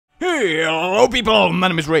Hello people, my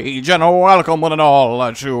name is Rage, and welcome one and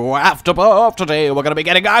all to Afterbirth. Today we're going to be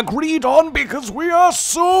getting agreed on because we are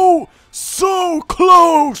so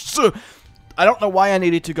close. I don't know why I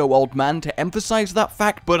needed to go old man to emphasize that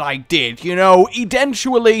fact, but I did. You know,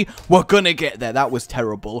 eventually we're gonna get there. That was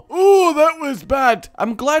terrible. Oh, that was bad.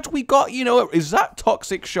 I'm glad we got, you know, is that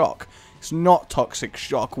toxic shock? It's not toxic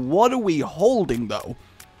shock. What are we holding though?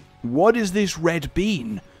 What is this red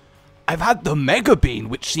bean? I've had the Mega Bean,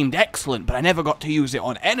 which seemed excellent, but I never got to use it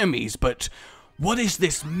on enemies, but what is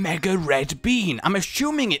this Mega Red Bean? I'm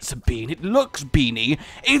assuming it's a bean. It looks beany.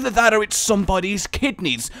 Either that or it's somebody's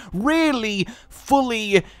kidneys. Really,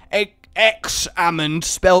 fully examined,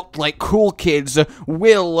 spelt like cool kids,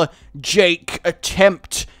 will Jake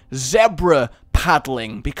attempt zebra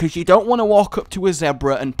paddling, because you don't want to walk up to a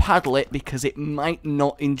zebra and paddle it because it might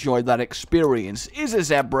not enjoy that experience. Is a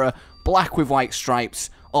zebra black with white stripes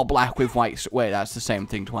or black with white... Wait, that's the same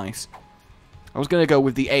thing twice. I was going to go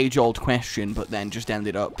with the age-old question, but then just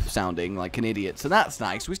ended up sounding like an idiot, so that's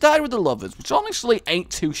nice. We started with the lovers, which honestly ain't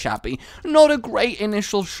too shabby. Not a great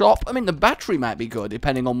initial shop. I mean, the battery might be good,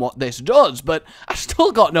 depending on what this does, but I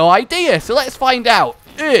still got no idea, so let's find out.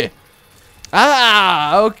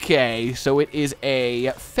 Okay, so it is a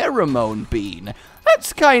pheromone bean.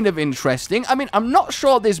 That's kind of interesting. I mean, I'm not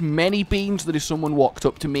sure there's many beans that if someone walked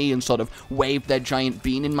up to me and sort of waved their giant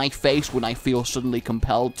bean in my face when I feel suddenly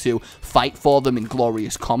compelled to fight for them in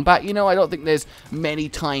glorious combat. You know, I don't think there's many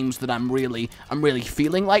times that I'm really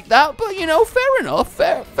feeling like that. But, you know, fair enough,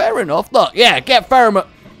 fair enough. Look, yeah, get pheromone.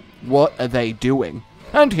 What are they doing?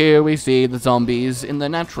 And here we see the zombies in their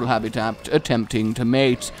natural habitat attempting to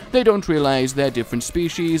mate. They don't realize they're different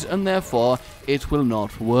species, and therefore it will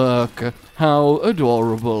not work. How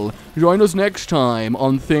adorable. Join us next time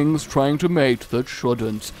on things trying to mate that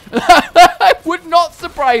shouldn't. It would not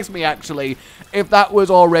surprise me, actually, if that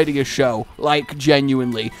was already a show. Like,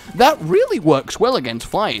 genuinely. That really works well against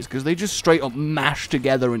flies, because they just straight up mash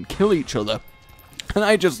together and kill each other. And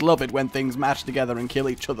I just love it when things mash together and kill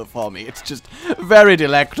each other for me. It's just very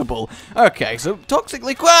delectable. Okay, so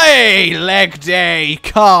toxically... Hey, leg day,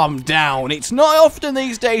 calm down. It's not often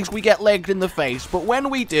these days we get legged in the face, but when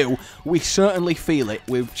we do, we certainly feel it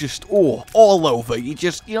with just, all over.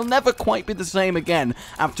 You'll never quite be the same again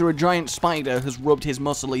after a giant spider has rubbed his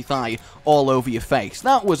muscly thigh all over your face.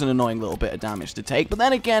 That was an annoying little bit of damage to take, but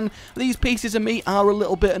then again, these pieces of meat are a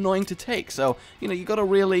little bit annoying to take, so, you know, you gotta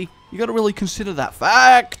really consider that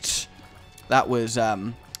fact. That was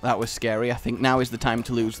scary. I think now is the time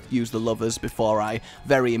to use the lovers before I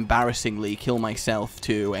very embarrassingly kill myself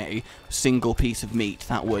to a single piece of meat.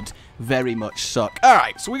 That would very much suck.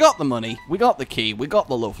 Alright, so we got the money, we got the key, we got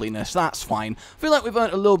the loveliness, that's fine. I feel like we've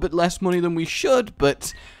earned a little bit less money than we should,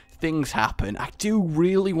 but things happen. I do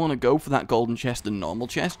really want to go for that golden chest and normal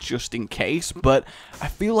chest, just in case, but I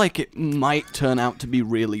feel like it might turn out to be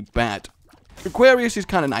really bad. Aquarius is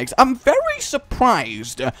kind of nice. I'm very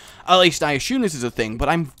surprised, at least I assume this is a thing, but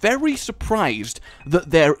I'm very surprised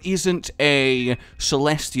that there isn't a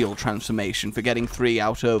celestial transformation for getting 3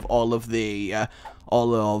 out of all of the,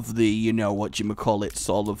 you know, let's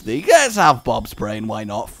have Bob's brain, why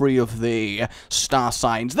not? 3 of the star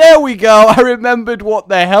signs. There we go, I remembered what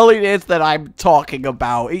the hell it is that I'm talking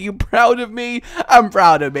about. Are you proud of me? I'm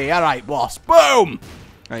proud of me. Alright, boss. Boom!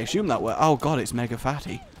 I assume that we're... Oh god, it's Mega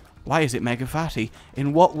Fatty. Why is it Mega Fatty?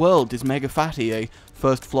 In what world is Mega Fatty a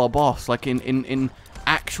first floor boss? Like, in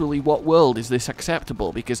actually what world is this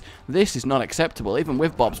acceptable? Because this is not acceptable. Even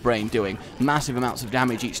with Bob's brain doing massive amounts of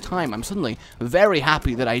damage each time, I'm suddenly very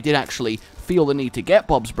happy that I did actually feel the need to get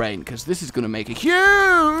Bob's brain, because this is going to make a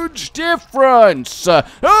huge difference.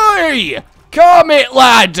 Hey! Calm it,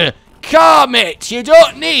 lad! Calm it! You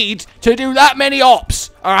don't need to do that many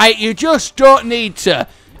ops, alright? You just don't need to.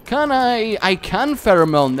 I can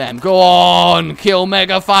pheromone them. Go on, kill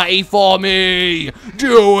Mega Fatty for me.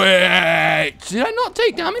 Do it. Did I not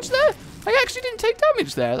take damage there? I actually didn't take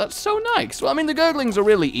damage there. That's so nice. Well, I mean, the gurglings are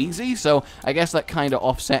really easy, so I guess that kind of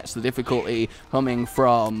offsets the difficulty coming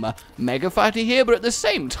from Mega Fatty here, but at the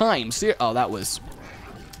same time, oh, that was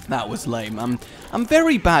lame. I'm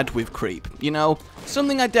very bad with creep, you know?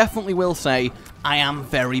 Something I definitely will say, I am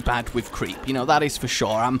very bad with creep. You know, that is for sure.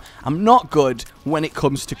 I'm not good when it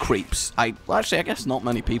comes to creeps. Well, actually, I guess not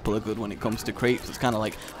many people are good when it comes to creeps. It's kind of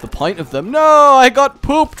like the point of them. No, I got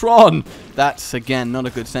pooped on. That's, again, not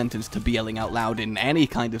a good sentence to be yelling out loud in any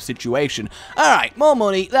kind of situation. Alright, more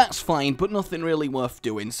money, that's fine, but nothing really worth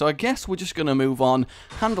doing. So I guess we're just going to move on,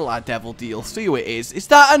 handle our devil deal, see who it is. Is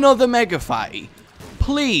that another Mega Fatty?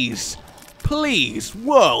 Please. Please,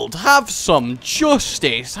 world, have some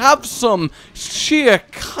justice, have some sheer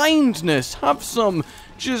kindness, have some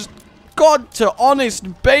Just God to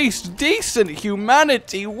honest, base, decent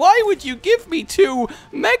humanity. Why would you give me 2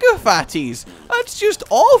 mega fatties? That's just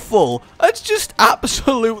awful. That's just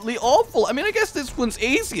absolutely awful. I mean, I guess this one's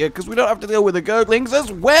easier because we don't have to deal with the gurglings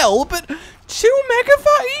as well, but 2 mega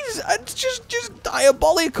fatties? It's just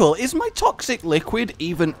diabolical. Is my toxic liquid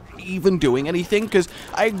even doing anything? Because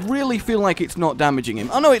I really feel like it's not damaging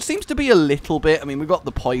him. Oh no, it seems to be a little bit. I mean, we've got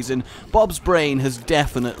the poison. Bob's brain has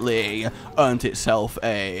definitely earned itself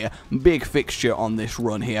a big fixture on this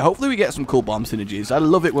run here. Hopefully we get some cool bomb synergies. I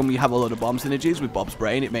love it when we have a lot of bomb synergies with Bob's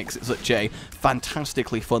brain. It makes it such a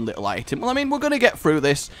fantastically fun little item. Well, I mean, we're going to get through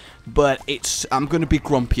this, but I'm going to be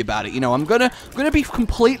grumpy about it. You know, I'm going to be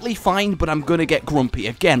completely fine, but I'm going to get grumpy.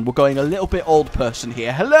 Again, we're going a little bit old person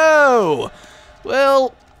here. Hello!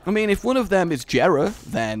 Well, I mean, if one of them is Jera,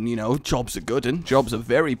 then, you know, job's a good un. Job's a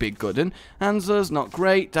very big good un. Hansa's not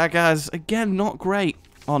great. Dagaz, again, not great.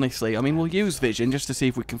 Honestly, I mean, we'll use vision just to see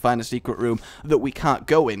if we can find a secret room that we can't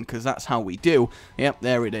go in, because that's how we do. Yep,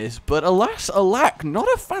 there it is. But alas, alack, not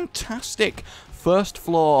a fantastic first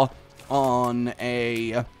floor on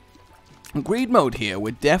a greed mode here.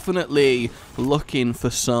 We're definitely looking for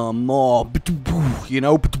some more, you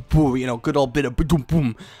know, good old bit of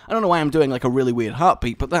boom. I don't know why I'm doing like a really weird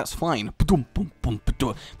heartbeat, but that's fine.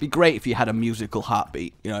 Be great if you had a musical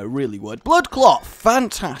heartbeat, you know, it really would. Blood clot,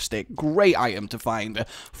 fantastic, great item to find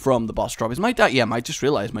from the boss drop. Is my I just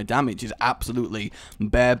realized my damage is absolutely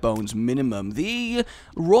bare bones minimum. The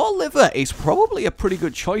raw liver is probably a pretty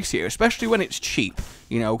good choice here, especially when it's cheap.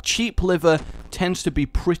 You know, cheap liver tends to be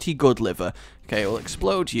pretty good liver. Okay, we'll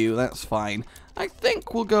explode you, that's fine. I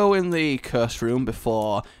think we'll go in the curse room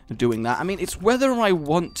before doing that. I mean, it's whether I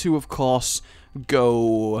want to, of course,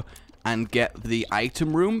 go and get the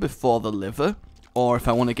item room before the liver, or if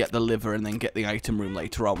I want to get the liver and then get the item room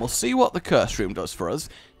later on. We'll see what the curse room does for us.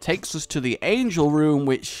 Takes us to the angel room,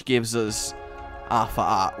 which gives us R for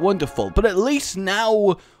art. Wonderful. But at least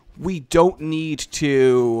now we don't need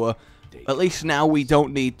to...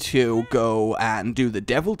 go and do the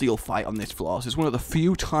Devil Deal fight on this floor. So it's one of the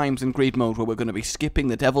few times in Greed mode where we're going to be skipping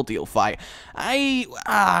the Devil Deal fight.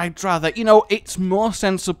 I'd rather, you know, it's more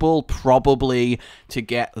sensible probably to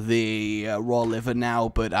get the raw liver now,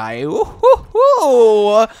 but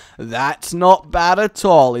that's not bad at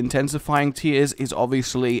all. Intensifying tears is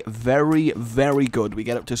obviously very, very good. We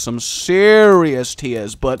get up to some serious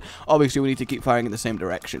tears, but obviously we need to keep firing in the same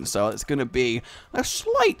direction. So it's going to be a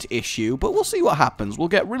slight issue, but we'll see what happens. We'll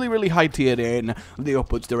get really, really high tiered in the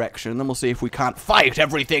upwards direction, and then we'll see if we can't fight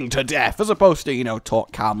everything to death, as opposed to, you know,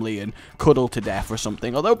 talk calmly and cuddle to death or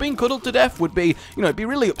something. Although being cuddled to death would be, you know, it'd be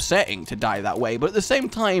really upsetting to die that way, but at the same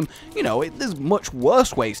time, you know, there's much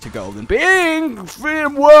worse ways to go than being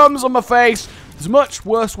worms on my face. There's much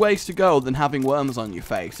worse ways to go than having worms on your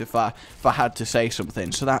face, if I had to say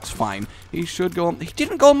something, so that's fine. He should go on. He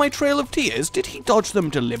didn't go on my trail of tears. Did he dodge them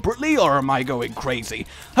deliberately, or am I going crazy?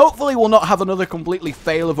 Hopefully we'll not have another completely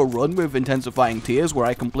fail of a run with intensifying tears, where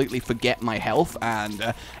I completely forget my health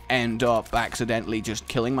and end up accidentally just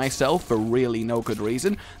killing myself for really no good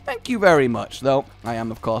reason. Thank you very much, though. I am,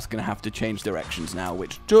 of course, going to have to change directions now,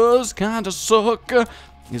 which does kind of suck.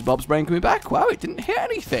 Is Bob's brain coming back? Wow, it didn't hit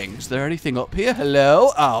anything. Is there anything up here?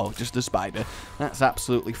 Hello? Oh, just a spider. That's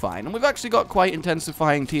absolutely fine. And we've actually got quite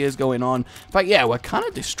intensifying tears going on. In fact, yeah, we're kind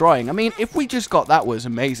of destroying. I mean, if we just got that was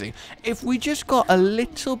amazing. If we just got a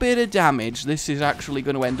little bit of damage, this is actually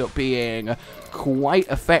going to end up being quite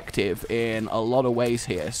effective in a lot of ways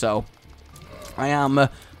here. So, I am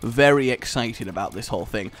very excited about this whole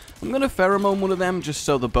thing. I'm going to pheromone one of them just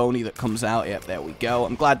so the bony that comes out. Yep, there we go.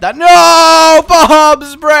 I'm glad that... No!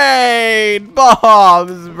 Bob's brain!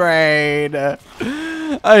 Bob's brain!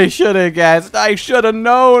 I should have guessed. I should have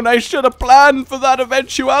known. I should have planned for that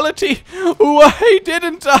eventuality. Why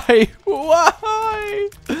didn't I? Why?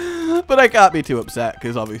 But I can't be too upset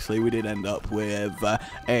because obviously we did end up with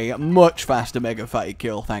a much faster mega fatty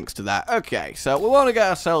kill thanks to that. Okay, so we want to get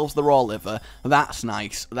ourselves the raw liver. That's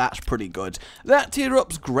nice. That's pretty good. That tier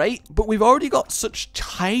up's great, but we've already got such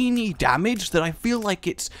tiny damage that I feel like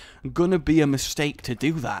it's gonna be a mistake to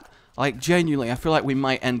do that. Like, genuinely, I feel like we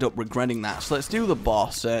might end up regretting that. So let's do the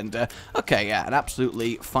boss, and, okay, yeah, an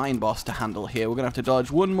absolutely fine boss to handle here. We're gonna have to dodge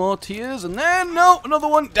one more tears, and then, no, another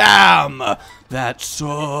one. Damn! That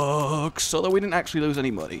sucks. Although we didn't actually lose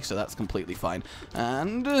any money, so that's completely fine.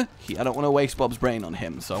 And, I don't want to waste Bob's brain on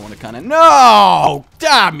him, so I want to kind of... No!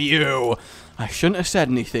 Damn you! I shouldn't have said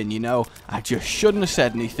anything, you know. I just shouldn't have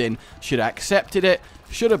said anything. Should have accepted it.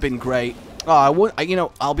 Should have been great. You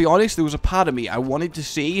know, I'll be honest, there was a part of me, I wanted to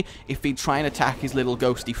see if he'd try and attack his little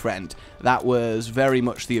ghosty friend. That was very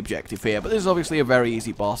much the objective here, but this is obviously a very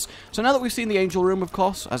easy boss. So now that we've seen the Angel Room, of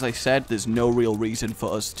course, as I said, there's no real reason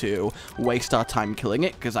for us to waste our time killing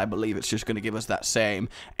it, because I believe it's just going to give us that same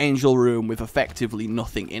Angel Room with effectively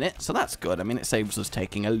nothing in it, so that's good. I mean, it saves us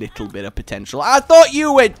taking a little bit of potential. I thought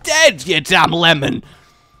you were dead, you damn lemon!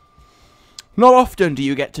 Not often do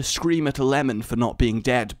you get to scream at a lemon for not being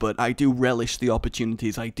dead, but I do relish the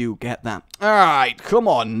opportunities. I do get that. Alright, come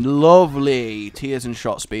on. Lovely. Tears and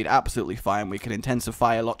shot speed, absolutely fine. We can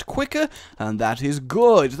intensify a lot quicker, and that is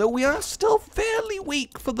good. Though we are still fairly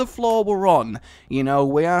weak for the floor we're on. You know,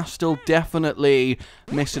 we are still definitely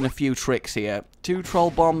missing a few tricks here. 2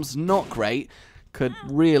 troll bombs, not great. Could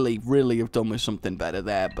really, really have done with something better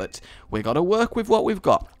there, but we got to work with what we've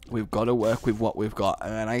got. We've got to work with what we've got,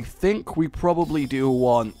 and I think we probably do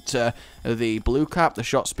want the blue cap. The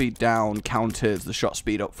shot speed down counters the shot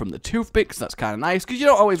speed up from the toothpicks. That's kind of nice, because you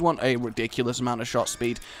don't always want a ridiculous amount of shot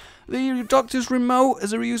speed. The Doctor's Remote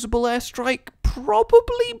as a reusable airstrike,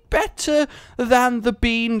 probably better than the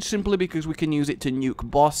bean, simply because we can use it to nuke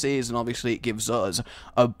bosses, and obviously it gives us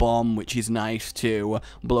a bomb, which is nice to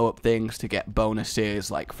blow up things to get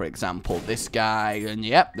bonuses, like, for example, this guy, and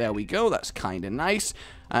yep, there we go, that's kind of nice.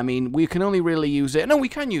 I mean, we can only really use it, no, we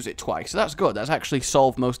can use it twice, so that's good, that's actually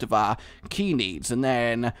solved most of our key needs, and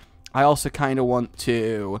then I also kind of want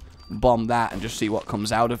to bomb that and just see what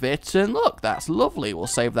comes out of it, and look, that's lovely. We'll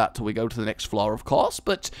save that till we go to the next floor, of course,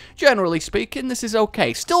 but generally speaking, this is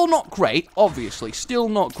okay. Still not great, obviously, still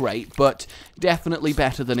not great, but definitely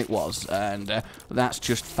better than it was, and that's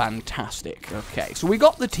just fantastic. Okay, so we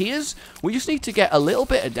got the tears, we just need to get a little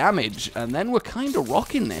bit of damage, and then we're kind of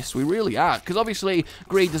rocking this, we really are, because obviously,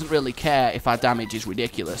 Greed doesn't really care if our damage is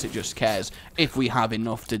ridiculous, it just cares if we have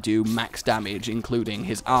enough to do max damage, including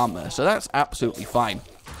his armor, so that's absolutely fine.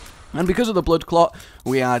 And because of the blood clot,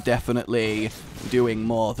 we are definitely doing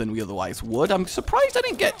more than we otherwise would. I'm surprised I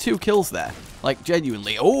didn't get 2 kills there. Like,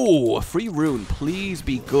 genuinely. Oh, a free rune. Please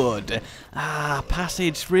be good. Ah,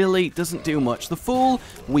 passage really doesn't do much. The Fool,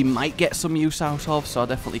 we might get some use out of, so I'll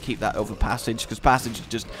definitely keep that over passage, because passage is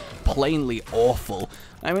just plainly awful.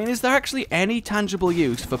 I mean, is there actually any tangible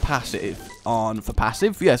use for passive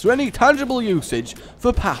Yes, any tangible usage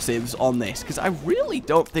for passives on this? Because I really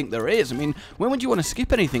don't think there is. I mean, when would you want to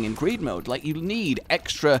skip anything in Greed mode? Like, you need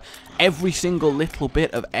every single little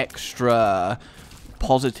bit of extra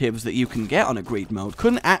positives that you can get on a Greed mode.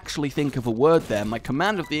 Couldn't actually think of a word there. My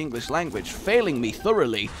command of the English language failing me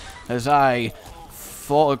thoroughly as I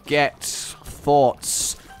forget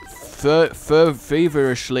thoughts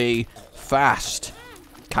feverishly fast.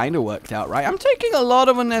 Kind of worked out, right? I'm taking a lot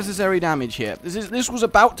of unnecessary damage here. This was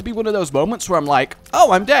about to be one of those moments where I'm like,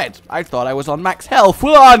 oh, I'm dead. I thought I was on max health.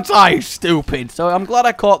 Well, aren't I stupid? So I'm glad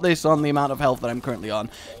I caught this on the amount of health that I'm currently on.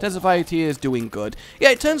 Intensify tiers doing good.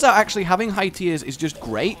 Yeah, it turns out actually having high tiers is just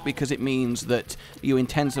great because it means that you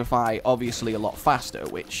intensify obviously a lot faster,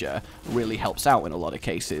 which really helps out in a lot of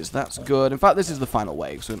cases. That's good. In fact, this is the final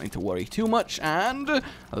wave, so we don't need to worry too much. And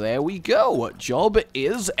there we go. Job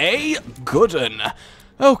is a good one.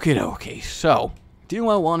 Okie dokie, so, do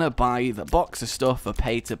I want to buy the box of stuff for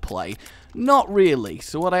pay to play? Not really,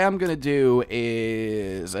 so what I am going to do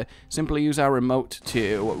is simply use our remote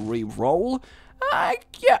to re-roll.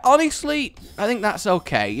 Yeah, honestly, I think that's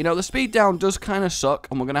okay. You know, the speed down does kind of suck,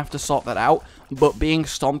 and we're going to have to sort that out, but being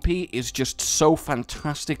Stompy is just so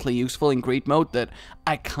fantastically useful in Greed mode that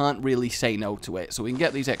I can't really say no to it. So we can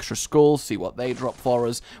get these extra skulls, see what they drop for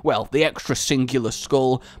us. Well, the extra singular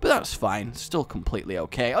skull, but that's fine. Still completely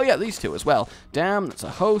okay. Oh yeah, these two as well. Damn, that's a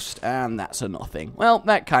host, and that's a nothing. Well,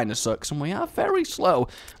 that kind of sucks, and we are very slow.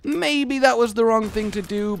 Maybe that was the wrong thing to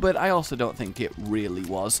do, but I also don't think it really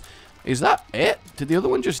was. Is that it? Did the other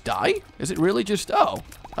one just die? Is it really just... Oh,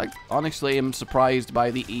 I honestly am surprised by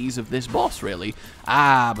the ease of this boss, really.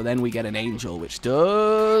 Ah, but then we get an angel, which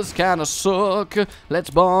does kind of suck. Let's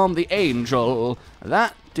bomb the angel.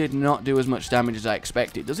 That did not do as much damage as I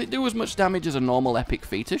expected. Does it do as much damage as a normal epic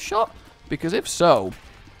fetus shot? Because if so,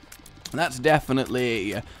 that's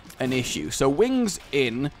definitely an issue. So wings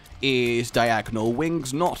in is diagonal,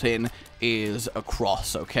 wings not in is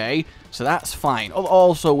across, okay? So that's fine.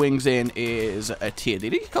 Also, wings in is a tier.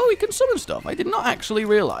 Did he? Oh, he can summon stuff. I did not actually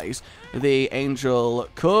realize the angel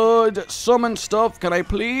could summon stuff. Can I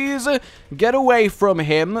please get away from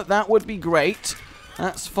him? That would be great.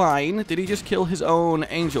 That's fine. Did he just kill his own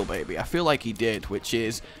angel baby? I feel like he did, which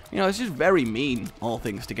is, you know, it's just very mean, all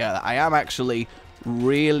things together. I am actually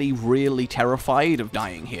really, really terrified of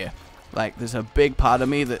dying here. Like, there's a big part of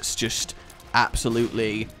me that's just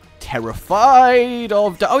absolutely terrified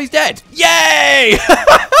of... Oh, he's dead. Yay!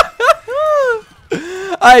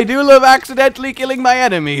 I do love accidentally killing my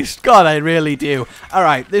enemies. God, I really do.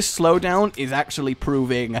 Alright, this slowdown is actually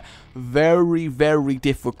proving very, very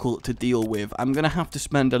difficult to deal with. I'm going to have to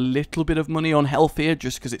spend a little bit of money on health here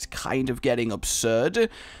just because it's kind of getting absurd.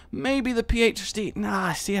 Maybe the PhD...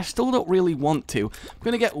 Nah, see, I still don't really want to. I'm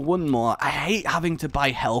going to get one more. I hate having to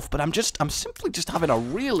buy health, but I'm simply just having a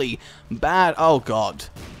really bad... Oh, God.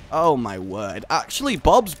 Oh, my word. Actually,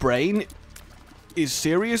 Bob's brain is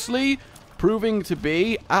seriously proving to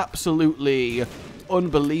be absolutely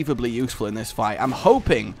unbelievably useful in this fight. I'm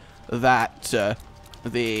hoping that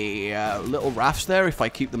the little rafts there, if I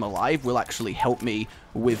keep them alive, will actually help me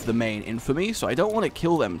with the main infamy. So I don't want to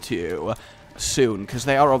kill them too soon, because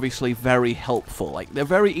they are obviously very helpful. Like, they're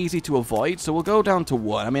very easy to avoid, so we'll go down to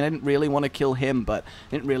one. I mean, I didn't really want to kill him, but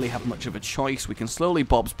I didn't really have much of a choice. We can slowly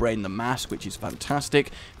Bob's brain the mask, which is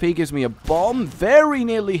fantastic. If he gives me a bomb, very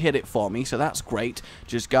nearly hit it for me, so that's great.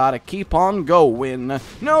 Just gotta keep on going.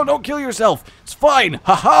 No, don't kill yourself. It's fine.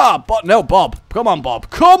 Haha. But no, Bob. Come on, Bob.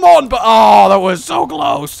 Come on, Bob. Oh, that was so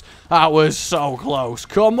close. That was so close.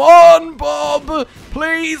 Come on, Bob.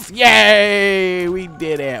 Please. Yay. We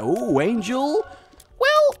did it. Ooh, Angel.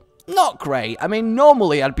 Well, not great. I mean,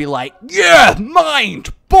 normally I'd be like, yeah,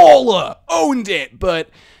 mind, baller, owned it. But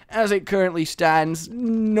as it currently stands,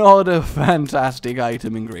 not a fantastic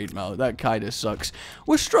item in greed mode. That kind of sucks.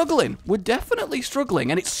 We're struggling. We're definitely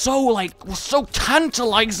struggling. And it's so, like, we're so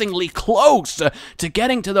tantalizingly close to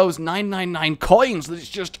getting to those 999 coins that it's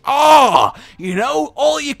just, you know,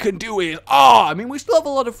 all you can do is, I mean, we still have a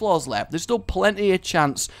lot of floors left. There's still plenty of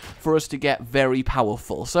chance for us to get very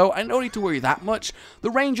powerful. So I don't need to worry that much. The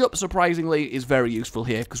range up, surprisingly, is very useful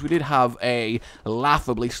here because we did have a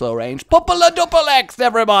laughably slow range. Popala double X,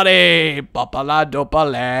 everybody! Popala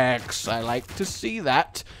double X. I like to see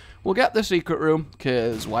that. We'll get the secret room,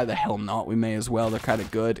 because why the hell not? We may as well. They're kind of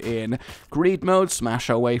good in greed mode. Smash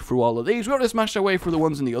our way through all of these. We want to smash our way through the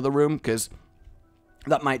ones in the other room, because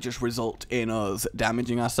that might just result in us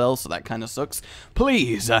damaging ourselves, so that kind of sucks.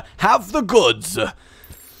 Please, have the goods.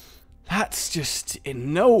 That's just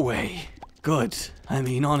in no way good. I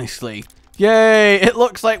mean, honestly. Yay! It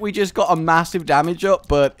looks like we just got a massive damage up,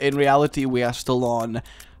 but in reality, we are still on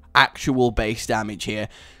actual base damage here.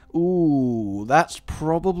 Ooh, that's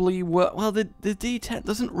probably what... Well, the D10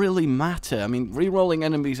 doesn't really matter. I mean, re-rolling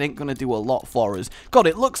enemies ain't going to do a lot for us. God,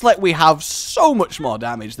 it looks like we have so much more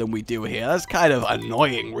damage than we do here. That's kind of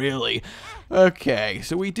annoying, really. Okay,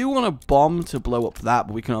 so we do want a bomb to blow up that,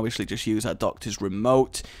 but we can obviously just use our doctor's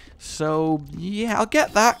remote. So, yeah, I'll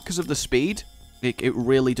get that because of the speed. It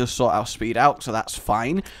really does sort our speed out, so that's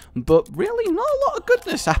fine. But really, not a lot of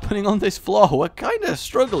goodness happening on this floor. We're kind of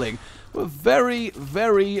struggling. We're very,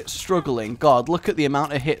 very struggling. God, look at the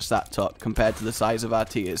amount of hits that took compared to the size of our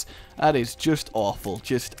tears. That is just awful.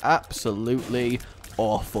 Just absolutely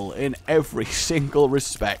awful in every single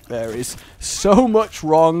respect. There is so much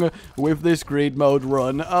wrong with this greed mode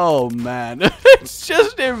run. Oh man, it's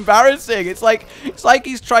just embarrassing. It's like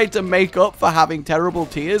he's tried to make up for having terrible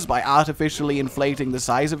tears by artificially inflating the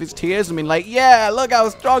size of his tears. I mean, like, yeah, look how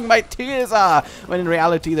strong my tears are, when in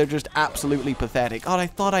reality they're just absolutely pathetic. God, I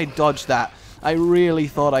thought I dodged that. I really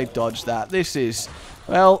thought I dodged that. This is,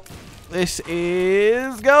 well, this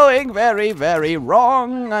is going very, very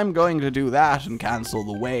wrong. I'm going to do that and cancel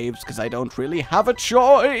the waves because I don't really have a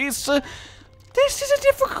choice. This is a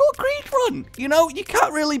difficult greed run. You know, you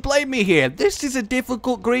can't really blame me here. This is a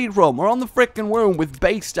difficult greed run. We're on the frickin' room with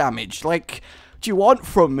base damage. Like, what do you want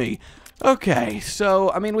from me? Okay,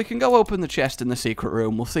 so, I mean, we can go open the chest in the secret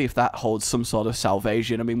room. We'll see if that holds some sort of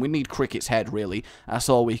salvation. I mean, we need Cricket's head, really. That's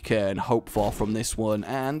all we can hope for from this one.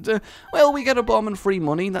 And, well, we get a bomb and free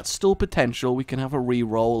money. That's still potential. We can have a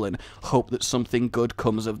re-roll and hope that something good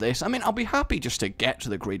comes of this. I mean, I'll be happy just to get to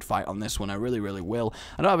the greed fight on this one. I really, really will.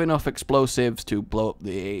 I don't have enough explosives to blow up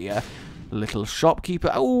the little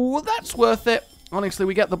shopkeeper. Oh, that's worth it. Honestly,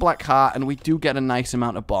 we get the black heart, and we do get a nice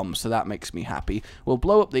amount of bombs, so that makes me happy. We'll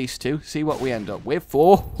blow up these two, see what we end up with.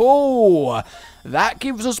 Oh, that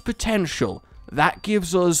gives us potential. That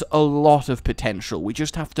gives us a lot of potential. We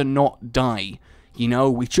just have to not die. You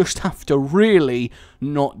know, we just have to really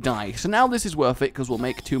not die. So now this is worth it, because we'll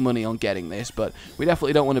make 2 money on getting this, but we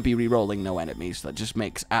definitely don't want to be re-rolling no enemies. That just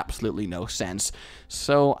makes absolutely no sense.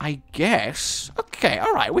 So I guess, okay,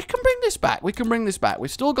 alright, we can bring this back. We can bring this back.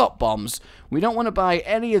 We've still got bombs. We don't want to buy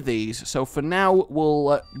any of these, so for now,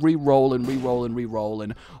 we'll re-roll and re-roll and re-roll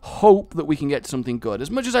and hope that we can get something good.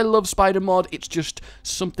 As much as I love Spider Mod, it's just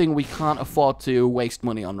something we can't afford to waste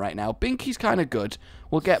money on right now. Binky's kind of good.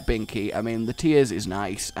 we'll get Binky. I mean, the tears is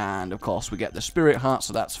nice, and of course we get the spirit heart,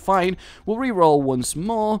 so that's fine. We'll re-roll once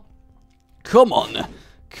more. Come on.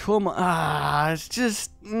 Come on. Ah, it's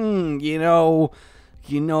just, you know,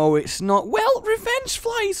 it's not, well, Revenge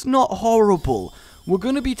Fly's not horrible. We're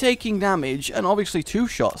going to be taking damage, and obviously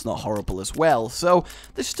 2-shot's not horrible as well, so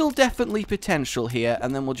there's still definitely potential here,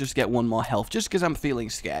 and then we'll just get 1 more health, just because I'm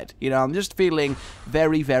feeling scared. You know, I'm just feeling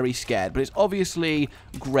very, very scared, but it's obviously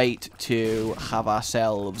great to have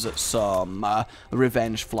ourselves some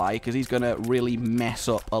Revenge Fly, because he's going to really mess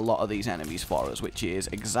up a lot of these enemies for us, which is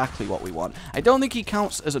exactly what we want. I don't think he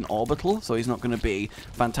counts as an orbital, so he's not going to be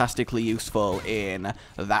fantastically useful in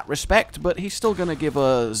that respect, but he's still going to give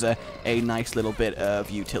us a nice little bit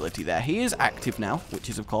of utility there. He is active now, which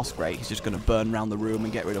is of course great. He's just going to burn around the room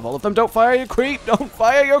and get rid of all of them. Don't fire your creep! Don't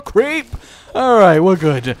fire your creep! Alright, we're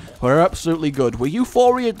good. We're absolutely good. We're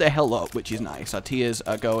euphoria'd the hell up, which is nice. Our tears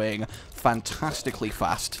are going fantastically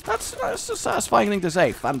fast. That's a satisfying thing to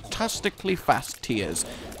say. Fantastically fast tears.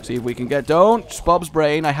 See if we can get... Don't! Bob's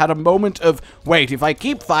brain. I had a moment of... Wait, if I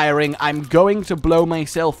keep firing, I'm going to blow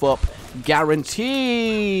myself up.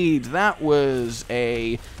 Guaranteed! That was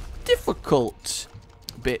a difficult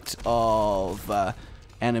bit of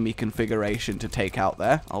enemy configuration to take out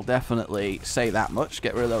there. I'll definitely say that much.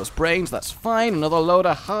 Get rid of those brains, that's fine. Another load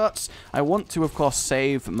of hearts. I want to, of course,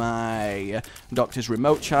 save my Doctor's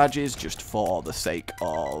remote charges just for the sake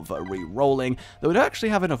of re-rolling. They would actually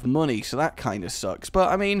have enough money, so that kind of sucks.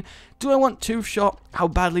 But, I mean, do I want 2-shot? How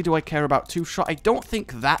badly do I care about 2-shot? I don't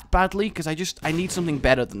think that badly, because I need something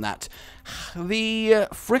better than that. The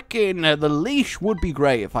the leash would be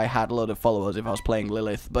great if I had a lot of followers, if I was playing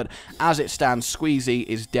Lilith, but as it stands, Squeezy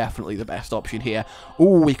is definitely the best option here.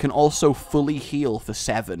 Ooh, we can also fully heal for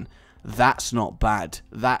 7. That's not bad.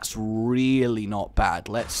 That's really not bad.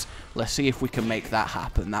 Let's see if we can make that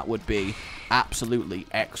happen. That would be absolutely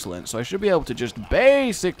excellent. So I should be able to just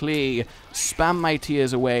basically spam my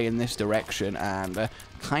tears away in this direction and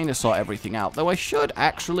kind of sort everything out. Though I should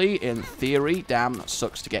actually, in theory, damn, that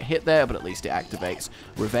sucks to get hit there, but at least it activates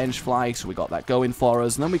Revenge Fly, so we got that going for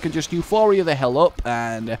us. And then we can just Euphoria the hell up,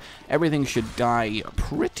 and everything should die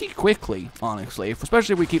pretty quickly, honestly.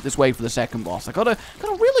 Especially if we keep this way for the second boss. I gotta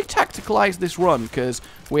really tacticalize this run, because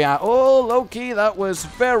we are... Oh, Loki, that was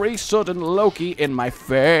very sudden Loki in my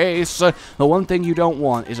face. The one thing you don't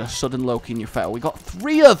want is a sudden Loki in your face. We got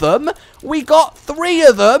 3 of them! We got 3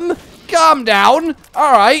 of them! Calm down.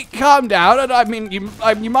 Alright, calm down. And I mean, you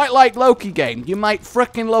might like Loki game. You might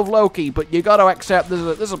frickin' love Loki, but you gotta accept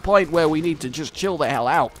there's a point where we need to just chill the hell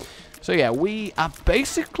out. So yeah, we are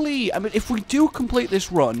basically... I mean, if we do complete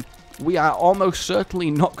this run, we are almost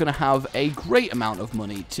certainly not going to have a great amount of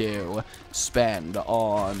money to spend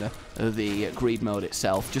on the greed mode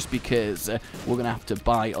itself, just because we're going to have to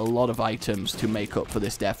buy a lot of items to make up for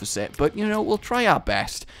this deficit. But, you know, we'll try our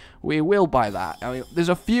best. We will buy that. I mean, there's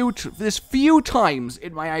few times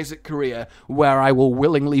in my Isaac career where I will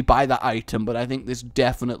willingly buy that item, but I think this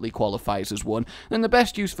definitely qualifies as one. And the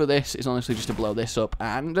best use for this is honestly just to blow this up,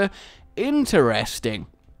 and interesting.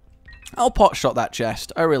 I'll pot shot that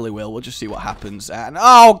chest. I really will. We'll just see what happens. And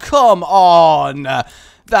oh, come on!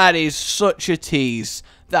 That is such a tease.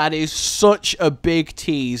 That is such a big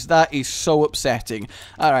tease. That is so upsetting.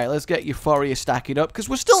 Alright, let's get Euphoria stacking up, because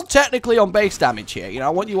we're still technically on base damage here. You know,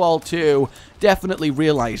 I want you all to definitely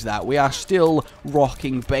realize that. We are still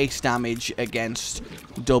rocking base damage against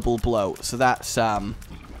double blow. So that's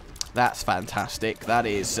fantastic. That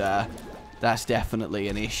is... that's definitely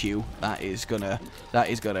an issue. That is gonna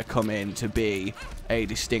come in to be a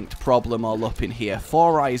distinct problem all up in here.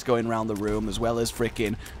 4 Eyes going around the room, as well as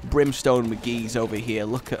freaking Brimstone McGee's over here.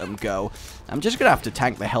 Look at them go. I'm just gonna have to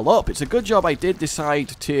tank the hell up. It's a good job I did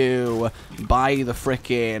decide to buy the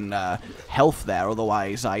freaking health there.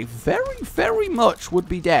 Otherwise, I very, very much would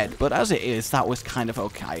be dead. But as it is, that was kind of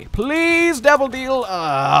okay. Please, Devil Deal.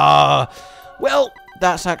 Well,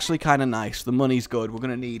 that's actually kind of nice. The money's good. We're going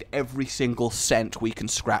to need every single cent we can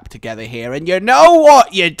scrap together here. And you know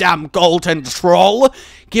what, you damn golden troll?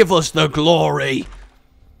 Give us the glory.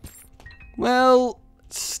 Well,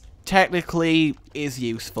 technically is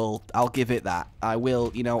useful. I'll give it that. I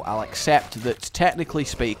will, you know, I'll accept that technically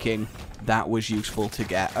speaking, that was useful to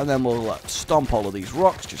get. And then we'll stomp all of these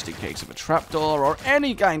rocks just in case of a trapdoor or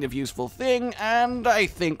any kind of useful thing. And I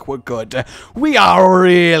think we're good. We are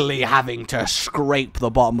really having to scrape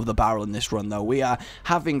the bottom of the barrel in this run, though. We are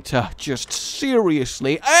having to just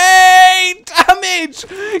seriously... Hey! Damage!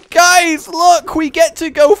 Guys, look! We get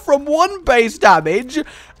to go from 1 base damage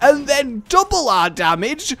and then double our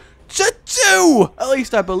damage to 2! At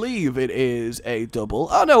least I believe it is a double.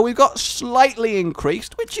 Oh no, we've got slightly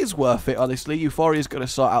increased, which is worth it, honestly. Euphoria's going to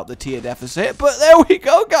sort out the tier deficit. But there we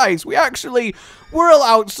go, guys. We actually were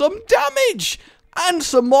allowed some damage. And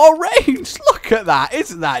some more range. Look at that.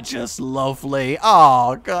 Isn't that just lovely?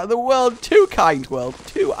 Oh, God. The world. Too kind, world.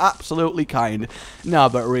 Too absolutely kind. No,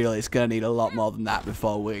 but really, it's going to need a lot more than that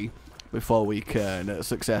before we can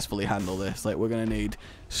successfully handle this. Like, we're going to need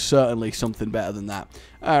certainly something better than that.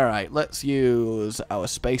 Alright, let's use our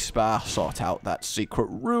spacebar, sort out that secret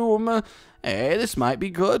room. Hey, this might be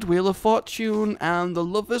good. Wheel of Fortune and the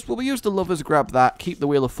Lovers. Well, we use the Lovers, grab that, keep the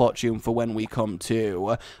Wheel of Fortune for when we come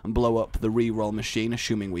to blow up the reroll machine,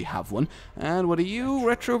 assuming we have one. And what are you?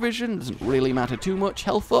 Retrovision? Doesn't really matter too much.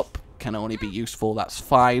 Health up. Can only be useful, that's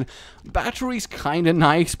fine. Battery's kind of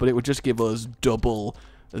nice, but it would just give us double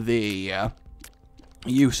the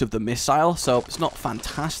use of the missile, so it's not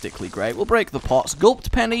fantastically great. We'll break the pots.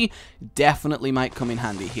 Gulped Penny definitely might come in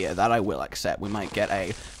handy here. That I will accept. We might get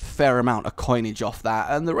a fair amount of coinage off that,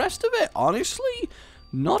 and the rest of it, honestly,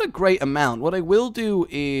 not a great amount. What I will do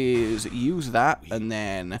is use that and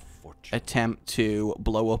then attempt to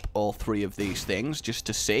blow up all 3 of these things just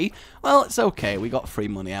to see. Well, it's okay. We got free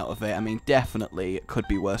money out of it. I mean, definitely it could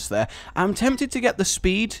be worse there. I'm tempted to get the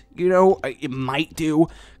speed. You know, it might do,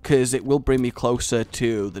 because it will bring me closer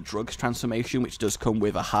to the drugs transformation, which does come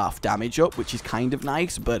with a half damage up, which is kind of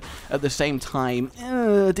nice. But at the same time,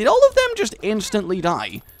 did all of them just instantly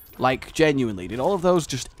die? Like, genuinely, did all of those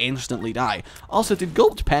just instantly die? Also, did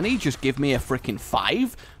Gulped Penny just give me a freaking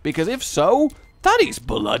 5? Because if so, that is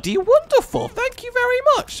bloody wonderful. Thank you very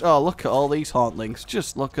much. Oh, look at all these hauntlings.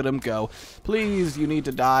 Just look at them go. Please, you need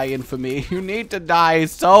to die, Infamy. You need to die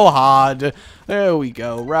so hard. There we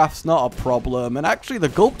go. Wrath's not a problem. And actually, the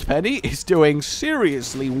Gulped Penny is doing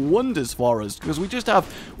seriously wonders for us, because we just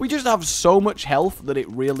have so much health that it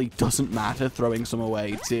really doesn't matter throwing some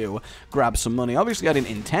away to grab some money. Obviously, I didn't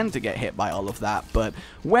intend to get hit by all of that, but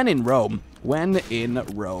when in Rome. When in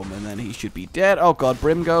Rome. And then he should be dead. Oh god,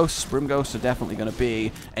 Brimghosts. Brimghosts are definitely going to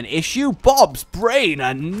be an issue. Bob's Brain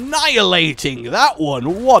annihilating that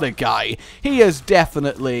one. What a guy. He has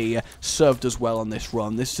definitely served us well on this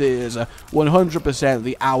run. This is 100%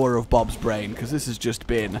 the hour of Bob's Brain, because this has just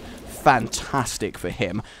been fantastic for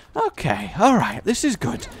him. Okay, alright, this is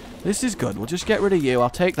good. This is good. We'll just get rid of you. I'll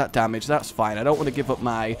take that damage. That's fine. I don't want to give up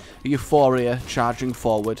my Euphoria charging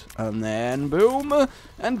forward. And then boom.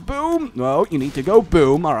 And boom. No, you need to go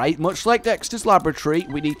boom. All right. Much like Dexter's Laboratory,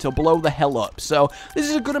 we need to blow the hell up. So this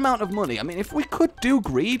is a good amount of money. I mean, if we could do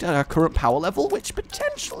greed at our current power level, which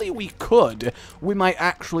potentially we could, we might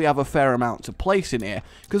actually have a fair amount to place in here.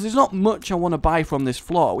 Because there's not much I want to buy from this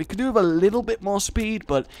floor. We could do with a little bit more speed,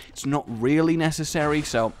 but it's not really necessary.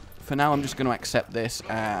 So for now, I'm just going to accept this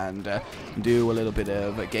and do a little bit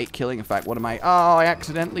of gate killing. In fact, what am I? Oh, I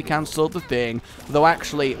accidentally cancelled the thing. Though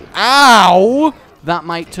actually, ow! That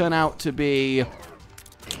might turn out to be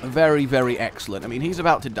very, very excellent. I mean, he's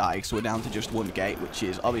about to die, so we're down to just 1 gate, which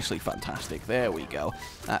is obviously fantastic. There we go.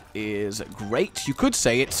 That is great. You could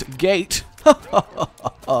say it's gate.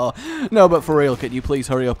 No, but for real, can you please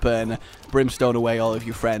hurry up and brimstone away all of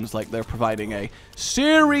your friends, like they're providing a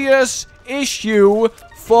serious issue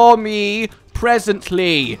for me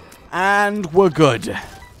presently. And we're good.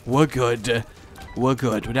 We're good. We're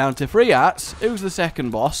good. We're down to 3 arts. Who's the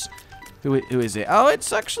second boss? Who is it? Oh,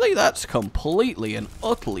 it's actually, that's completely and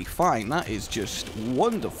utterly fine. That is just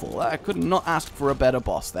wonderful. I could not ask for a better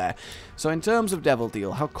boss there. So in terms of Devil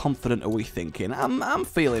Deal, how confident are we thinking? I'm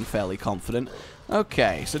feeling fairly confident.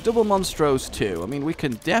 Okay, so Double Monstros 2. I mean, we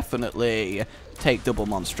can definitely take Double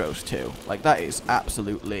Monstros 2. Like, that is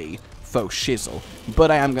absolutely faux shizzle.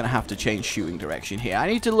 But I am going to have to change shooting direction here. I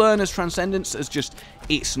need to learn as Transcendence as just,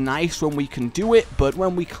 it's nice when we can do it, but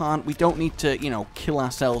when we can't, we don't need to, you know, kill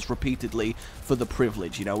ourselves repeatedly for the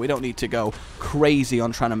privilege, you know. We don't need to go crazy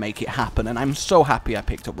on trying to make it happen, and I'm so happy I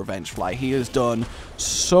picked up Revengefly. He has done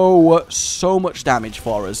so much damage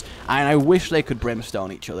for us, and I wish they could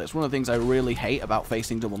brimstone each other. It's one of the things I really hate about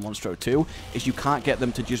facing Double Monstro 2, is you can't get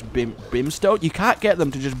them to just brimstone. You can't get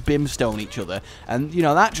them to just brimstone each other, and, you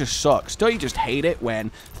know, that just sucks. Don't you just hate it when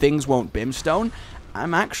things won't brimstone?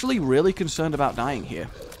 I'm actually really concerned about dying here.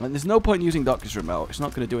 Like, there's no point using Doctor's Remote. It's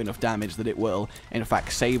not going to do enough damage that it will, in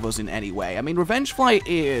fact, save us in any way. I mean, Revengefly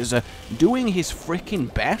is doing his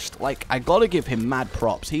freaking best. Like, I gotta give him mad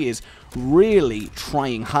props. He is really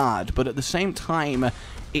trying hard, but at the same time,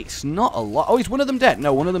 it's not a lot. Oh, is one of them dead?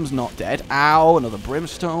 No, one of them's not dead. Ow, another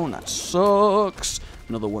Brimstone. That sucks.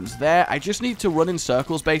 Another one's there. I just need to run in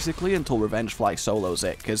circles, basically, until Revengefly solos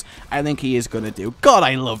it, because I think he is going to do. God,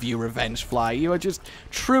 I love you, Revengefly. You are just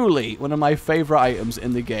truly one of my favorite items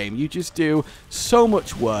in the game. You just do so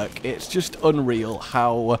much work. It's just unreal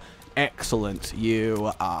how excellent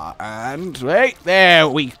you are. And, wait, there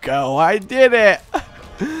we go. I did it.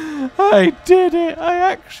 I did it. I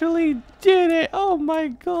actually did it. Oh my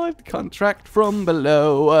god. Contract from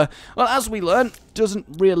below. Well, as we learned, doesn't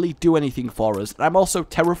really do anything for us. I'm also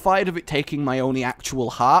terrified of it taking my only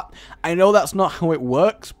actual heart. I know that's not how it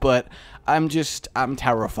works, but I'm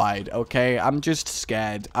terrified, okay? I'm just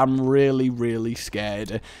scared. I'm really, really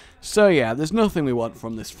scared. So yeah, there's nothing we want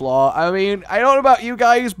from this floor. I mean, I don't know about you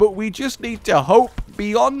guys, but we just need to hope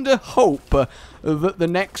beyond hope that the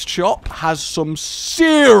next shop has some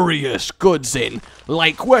serious goods in.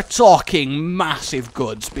 Like, we're talking massive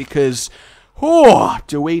goods, because, oh,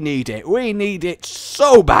 do we need it? We need it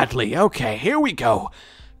so badly. Okay, here we go.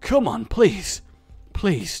 Come on, please.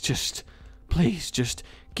 Please, just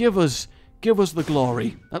give us the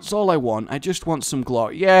glory. That's all I want. I just want some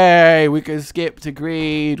glory. Yay, we can skip to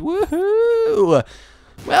greed. Woohoo!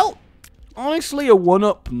 Well, honestly, a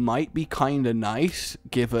 1-up might be kind of nice,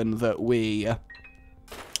 given that we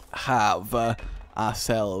have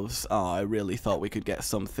ourselves... Oh, I really thought we could get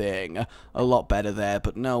something a lot better there,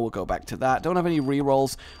 but no, we'll go back to that. Don't have any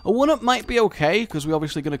rerolls. A 1-up might be okay, because we're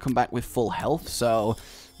obviously going to come back with full health, so...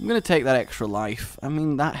 I'm going to take that extra life. I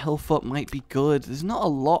mean, that health up might be good. There's not a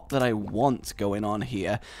lot that I want going on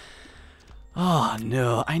here. Oh,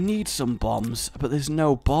 no. I need some bombs, but there's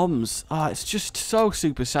no bombs. Oh, it's just so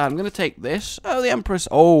super sad. I'm going to take this. Oh, the Empress.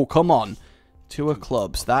 Oh, come on. 2 of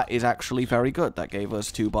clubs. That is actually very good. That gave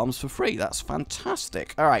us 2 bombs for free. That's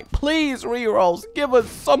fantastic. All right, please, rerolls. Give us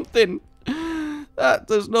something. That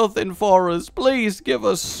does nothing for us. Please give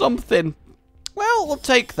us something. Well, we'll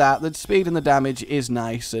take that. The speed and the damage is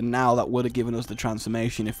nice, and now that would have given us the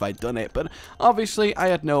transformation if I'd done it. But obviously, I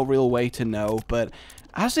had no real way to know. But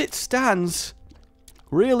as it stands,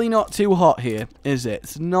 really not too hot here, is it?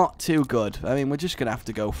 It's not too good. I mean, we're just going to have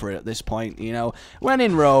to go for it at this point, you know. When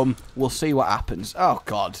in Rome, we'll see what happens. Oh,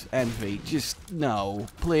 God. Envy. Just, no.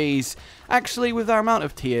 Please. Actually, with our amount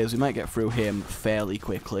of tears, we might get through him fairly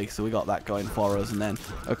quickly. So we got that going for us. And then,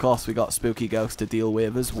 of course, we got Spooky Ghosts to deal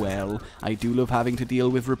with as well. I do love having to deal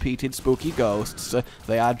with repeated Spooky Ghosts.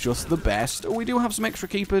 They are just the best. We do have some extra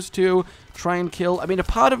keepers to try and kill. I mean, a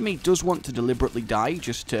part of me does want to deliberately die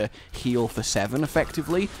just to heal for 7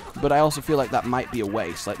 effectively. But I also feel like that might be a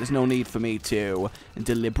waste. Like, there's no need for me to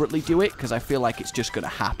deliberately do it, because I feel like it's just going to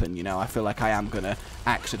happen, you know. I feel like I am going to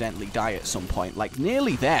accidentally die at some point. Like,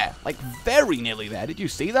 nearly there. Like, very nearly there. Did you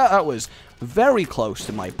see that? That was very close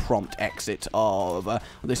to my prompt exit of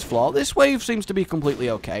this floor. This wave seems to be completely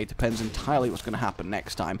okay. Depends entirely what's going to happen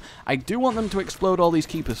next time. I do want them to explode all these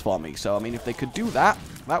keepers for me. So, I mean, if they could do that,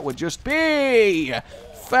 that would just be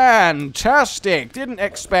fantastic. Didn't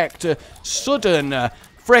expect sudden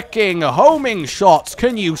fricking homing shots.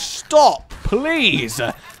 Can you stop, please?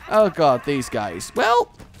 Oh, God, these guys.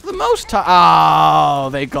 Well, for the most time... Oh,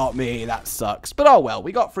 they got me. That sucks. But oh, well,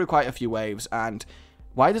 we got through quite a few waves, and...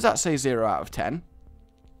 Why does that say 0 out of 10?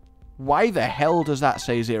 Why the hell does that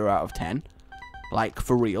say 0 out of 10? Like,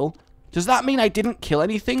 for real? Does that mean I didn't kill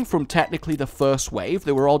anything from technically the first wave?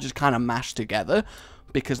 They were all just kind of mashed together?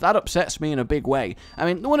 Because that upsets me in a big way. I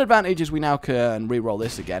mean, the one advantage is we now can reroll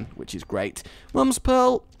this again, which is great. Mum's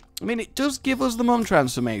Pearl, I mean, it does give us the mum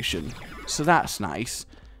transformation. So that's nice.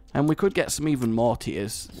 And we could get some even more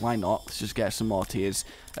tears. Why not? Let's just get some more tears.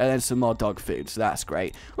 And then some more dog food. So that's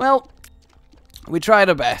great. Well... We tried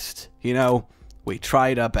our best, you know, we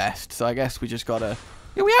tried our best, so I guess we just gotta...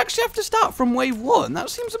 Yeah, we actually have to start from wave 1, that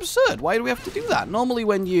seems absurd, why do we have to do that? Normally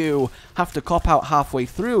when you have to cop out halfway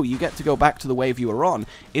through, you get to go back to the wave you were on.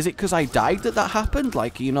 Is it because I died that happened?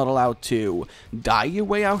 Like, you're not allowed to die your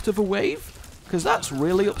way out of a wave? Because that's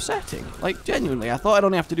really upsetting. Like, genuinely, I thought I'd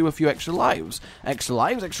only have to do a few extra lives. Extra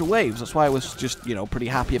lives, extra waves. That's why I was just, you know, pretty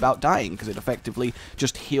happy about dying, because it effectively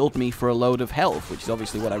just healed me for a load of health, which is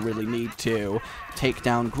obviously what I really need to take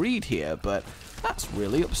down greed here, but... That's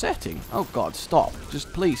really upsetting. Oh god, stop.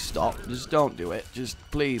 Just please stop. Just don't do it. Just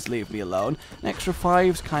please leave me alone. An extra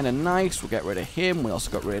 5's kind of nice. We'll get rid of him. We also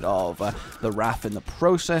got rid of the Wrath in the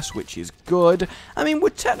process, which is good. I mean, we're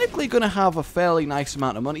technically going to have a fairly nice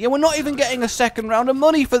amount of money. Yeah, we're not even getting a second round of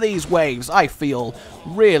money for these waves. I feel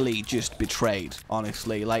really just betrayed,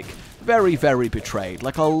 honestly. Like, very, very betrayed.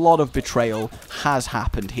 Like, a lot of betrayal has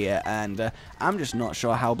happened here, and I'm just not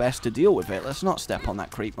sure how best to deal with it. Let's not step on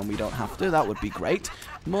that creep when we don't have to. That would be great.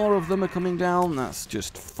 More of them are coming down. That's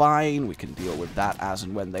just fine. We can deal with that as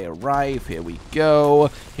and when they arrive. Here we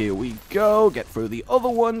go. Here we go. Get through the other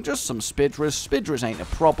one. Just some Spidras. Spidras ain't a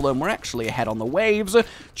problem. We're actually ahead on the waves.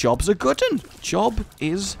 Job's a good un. Job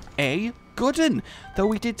is a good un. Though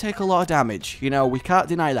we did take a lot of damage. You know, we can't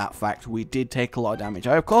deny that fact. We did take a lot of damage.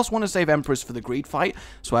 I, of course, want to save Emperors for the greed fight,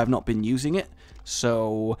 so I have not been using it.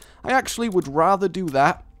 So, I actually would rather do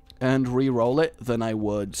that and re-roll it than I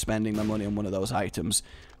would spending my money on one of those items.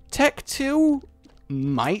 Tech 2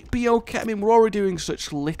 might be okay. I mean, we're already doing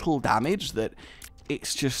such little damage that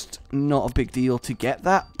it's just not a big deal to get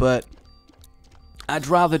that, but I'd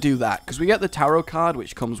rather do that, because we get the tarot card,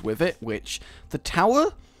 which comes with it, which the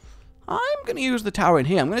tower, I'm going to use the tower in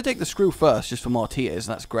here. I'm going to take the screw first, just for more tears.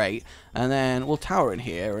 That's great. And then we'll tower in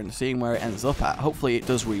here and seeing where it ends up at. Hopefully it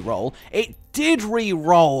does re-roll. It did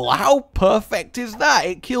re-roll. How perfect is that?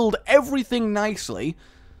 It killed everything nicely.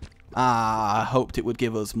 I hoped it would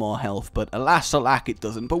give us more health, but alas, alack, it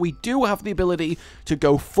doesn't. But we do have the ability to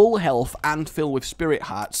go full health and fill with spirit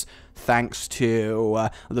hearts, thanks to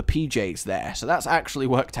the PJs there. So that's actually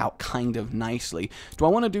worked out kind of nicely. Do I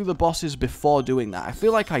want to do the bosses before doing that? I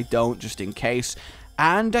feel like I don't, just in case.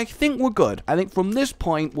 And I think we're good. I think from this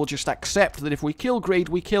point, we'll just accept that if we kill greed,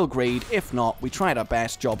 we kill greed. If not, we tried our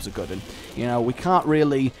best. Job's a good one. You know, we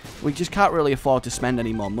just can't really afford to spend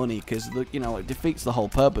any more money because, you know, it defeats the whole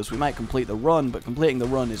purpose. We might complete the run, but completing the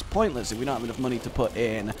run is pointless if we don't have enough money to put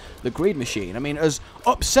in the greed machine. I mean, as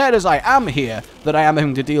upset as I am here that I am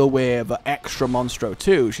having to deal with extra Monstro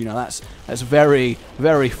 2s, you know, that's very,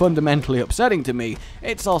 very fundamentally upsetting to me.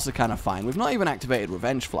 It's also kind of fine. We've not even activated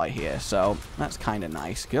Revenge Fly here, so that's kind of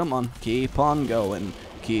nice. Come on, keep on going.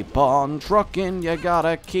 Keep on trucking, you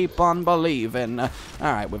gotta keep on believing.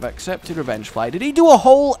 Alright, we've accepted Revenge Fly. Did he do a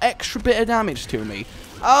whole extra bit of damage to me?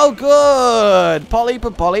 Oh, good! Polly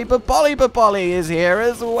is here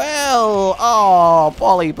as well! Oh,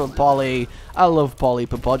 Polly. I love Polly.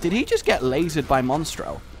 Did he just get lasered by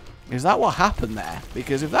Monstro? Is that what happened there?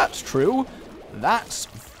 Because if that's true, that's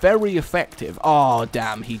very effective. Oh,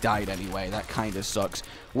 damn, he died anyway. That kind of sucks.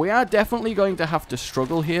 We are definitely going to have to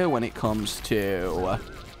struggle here when it comes to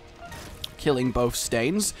killing both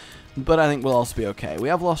Stains, but I think we'll also be okay. We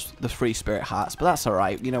have lost the 3 Spirit Hearts, but that's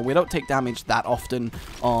alright. You know, we don't take damage that often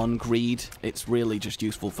on Greed. It's really just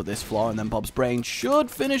useful for this floor, and then Bob's Brain should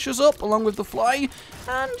finish us up along with the Fly.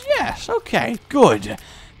 And yes, okay, good.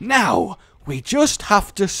 Now, we just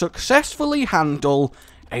have to successfully handle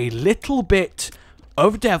a little bit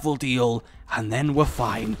of Devil Deal, and then we're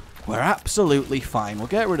fine. We're absolutely fine. We'll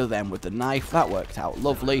get rid of them with the knife. That worked out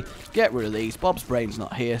lovely. Get rid of these. Bob's Brain's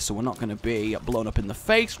not here, so we're not going to be blown up in the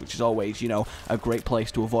face, which is always, you know, a great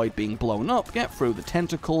place to avoid being blown up. Get through the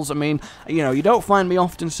tentacles. I mean, you know, you don't find me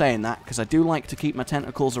often saying that, because I do like to keep my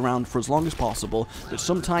tentacles around for as long as possible, but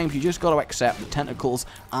sometimes you just got to accept that tentacles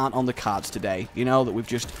aren't on the cards today. You know, that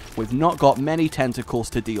we've not got many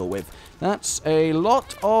tentacles to deal with. That's a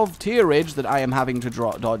lot of tierage that I am having to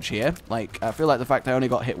dodge here. Like, I feel like the fact I only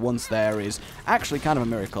got hit once there is actually kind of a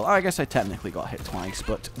miracle. I guess I technically got hit twice,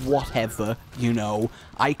 but whatever, you know,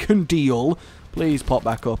 I can deal. Please pop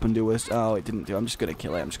back up and do us. Oh, it didn't do. I'm just going to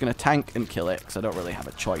kill it. I'm just going to tank and kill it, because I don't really have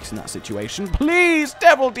a choice in that situation. Please,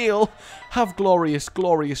 Devil Deal, have glorious,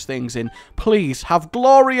 glorious things in. Please, have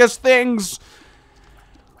glorious things.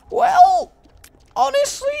 Well,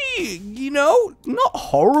 honestly, you know, not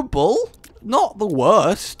horrible. Not the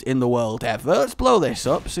worst in the world ever. Let's blow this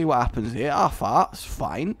up, see what happens here. Half heart's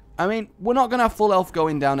fine. I mean, we're not going to have full health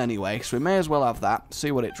going down anyway, so we may as well have that.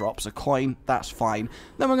 See what it drops. A coin, that's fine.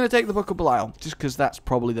 Then we're going to take the Book of Belial, just because that's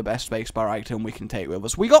probably the best spacebar item we can take with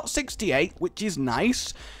us. We got 68, which is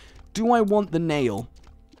nice. Do I want the nail?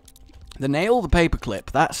 The nail, the paperclip,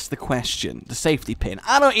 that's the question. The safety pin.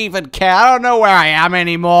 I don't even care. I don't know where I am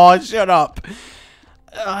anymore. Shut up.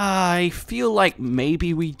 I feel like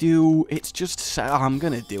maybe we do. It's just, I'm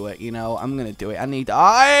going to do it, you know. I'm going to do it. I need,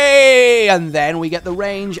 and then we get the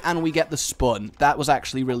range and we get the spun. That was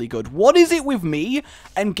actually really good. What is it with me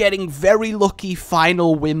and getting very lucky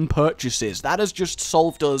final win purchases? That has just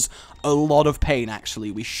solved us a lot of pain,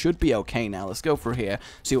 actually. We should be okay now. Let's go for here,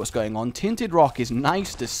 see what's going on. Tinted Rock is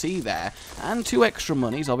nice to see there. And 2 extra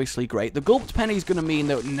monies, obviously great. The Gulped Penny is going to mean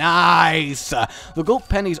that, nice! The Gulped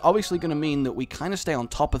Penny is obviously going to mean that we kind of stay on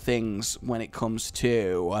top of things when it comes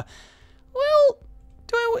to,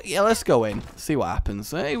 well, yeah, let's go in, see what happens.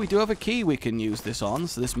 Hey, we do have a key we can use this on,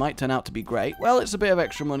 so this might turn out to be great. Well, it's a bit of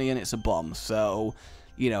extra money and it's a bomb, so,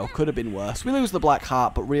 you know, could have been worse. We lose the black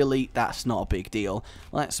heart, but really, that's not a big deal.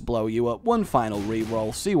 Let's blow you up. One final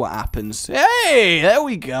reroll, see what happens. Hey, there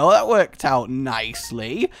we go. That worked out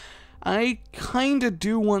nicely. I kind of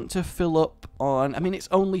do want to fill up on... I mean, it's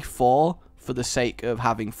only 4 for the sake of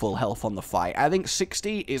having full health on the fight. I think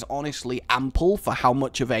 60 is honestly ample for how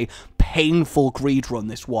much of a painful greed run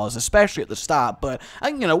this was, especially at the start, but,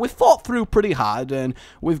 you know, we fought through pretty hard, and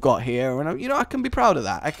we've got here, and, you know, I can be proud of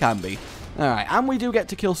that. I can be. Alright, and we do get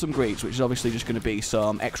to kill some greeds, which is obviously just going to be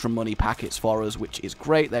some extra money packets for us, which is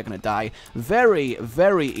great. They're going to die very,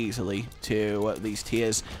 very easily to these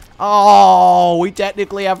tiers. Oh, we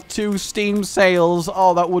technically have 2 Steam sales.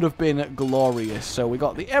 Oh, that would have been glorious. So we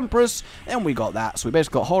got the Empress, and we got that. So we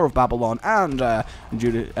basically got Whore of Babylon and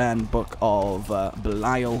Book of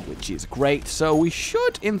Belial, which is great. So we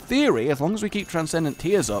should, in theory, as long as we keep Transcendent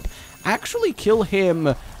Tears up, actually kill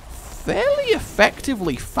him fairly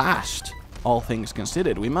effectively fast, all things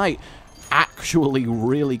considered. We might actually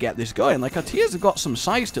really get this going. Like, our tiers have got some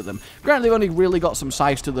size to them. Granted, they've only really got some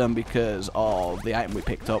size to them because of the item we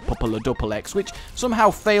picked up, X, which somehow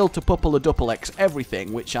failed to X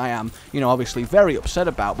everything, which I am, you know, obviously very upset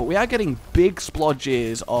about. But we are getting big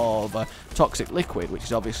splodges of toxic liquid, which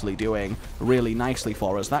is obviously doing really nicely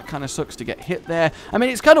for us. That kind of sucks to get hit there. I mean,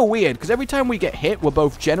 it's kind of weird, because every time we get hit, we're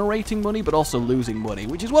both generating money, but also losing money,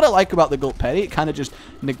 which is what I like about the Gulp Penny. It kind of just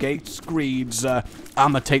negates greed's,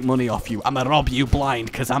 I'ma take money off you. I'ma rob you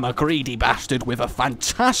blind, because I'm a greedy bastard with a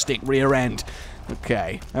fantastic rear end.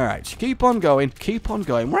 Okay, alright, keep on going, keep on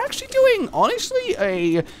going. We're actually doing, honestly,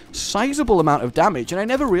 a sizable amount of damage, and I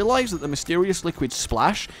never realized that the Mysterious Liquid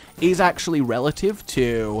Splash is actually relative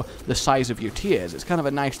to the size of your tiers. It's kind of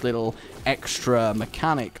a nice little extra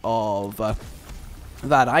mechanic of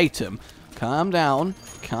that item. Calm down,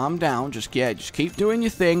 just keep doing your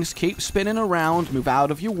things, keep spinning around, move out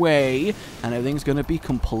of your way, and everything's going to be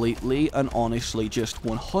completely and honestly just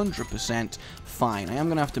 100% fine. I am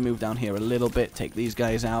going to have to move down here a little bit, take these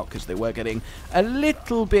guys out, because they were getting a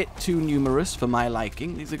little bit too numerous for my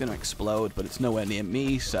liking. These are going to explode, but it's nowhere near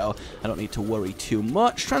me, so I don't need to worry too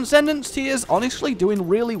much. Transcendence Tears, honestly, doing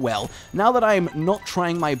really well. Now that I'm not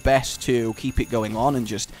trying my best to keep it going on and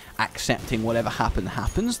just accepting whatever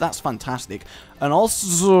happens, that's fantastic. And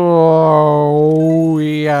also,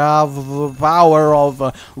 we have the power of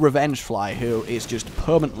Revengefly, who is just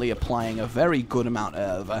permanently applying a very good amount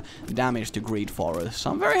of damage to greed for us. So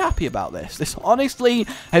I'm very happy about this. This honestly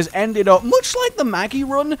has ended up, much like the Maggie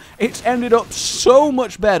run, it's ended up so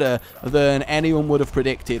much better than anyone would have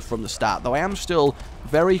predicted from the start. Though I am still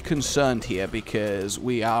very concerned here because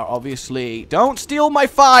we are obviously... Don't steal my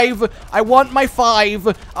 5! I want my 5!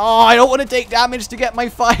 Oh, I don't want to take damage to get my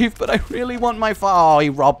 5, but I really want my 5. Oh, he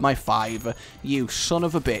robbed my 5. You son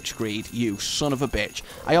of a bitch, Greed. You son of a bitch.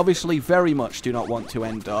 I obviously very much do not want to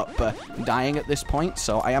end up dying at this point,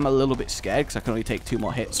 so I am a little bit scared because I can only take 2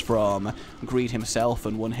 more hits from Greed himself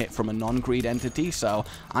and 1 hit from a non-Greed entity, so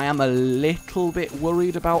I am a little bit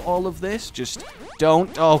worried about all of this. Just don't...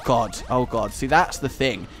 Oh, God. Oh, God. See, that's the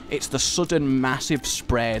thing. It's the sudden massive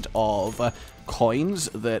spread of coins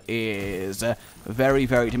that is very,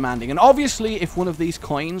 very demanding. And obviously, if one of these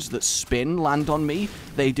coins that spin land on me,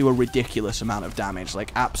 they do a ridiculous amount of damage.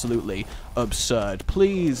 Like, absolutely absurd.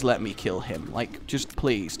 Please let me kill him. Like, just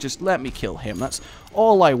please, just let me kill him. That's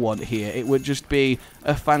all I want here. It would just be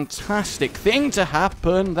a fantastic thing to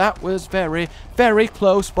happen. That was very, very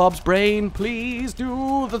close, Bob's brain. Please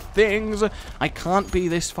do the things. I can't be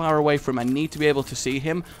this far away from him. I need to be able to see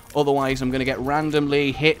him. Otherwise, I'm going to get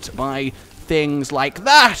randomly hit by things like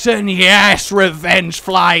that. And yes,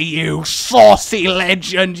 Revengefly, you saucy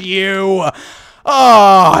legend, you.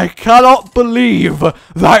 Oh, I cannot believe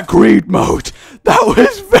that greed mode. That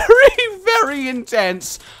was very, very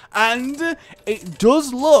intense. And it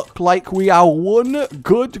does look like we are one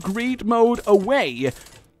good greed mode away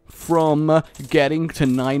from getting to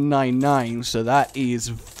 999, so that is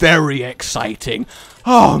very exciting.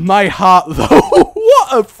 Oh, my heart, though.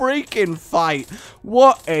 What a freaking fight.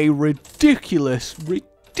 What a ridiculous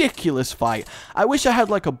fight. I wish I had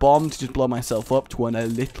like a bomb to just blow myself up to earn a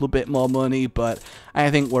little bit more money, but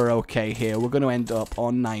I think we're okay here. We're going to end up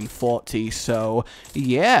on 940, so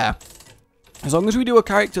yeah. As long as we do a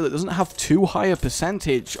character that doesn't have too high a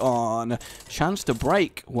percentage on chance to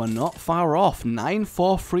break, we're not far off.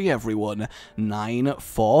 943, everyone.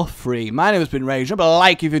 943. My name has been Rage. Remember to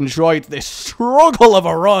like if you enjoyed this struggle of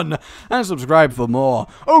a run, and subscribe for more.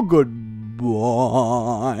 Oh, goodbye.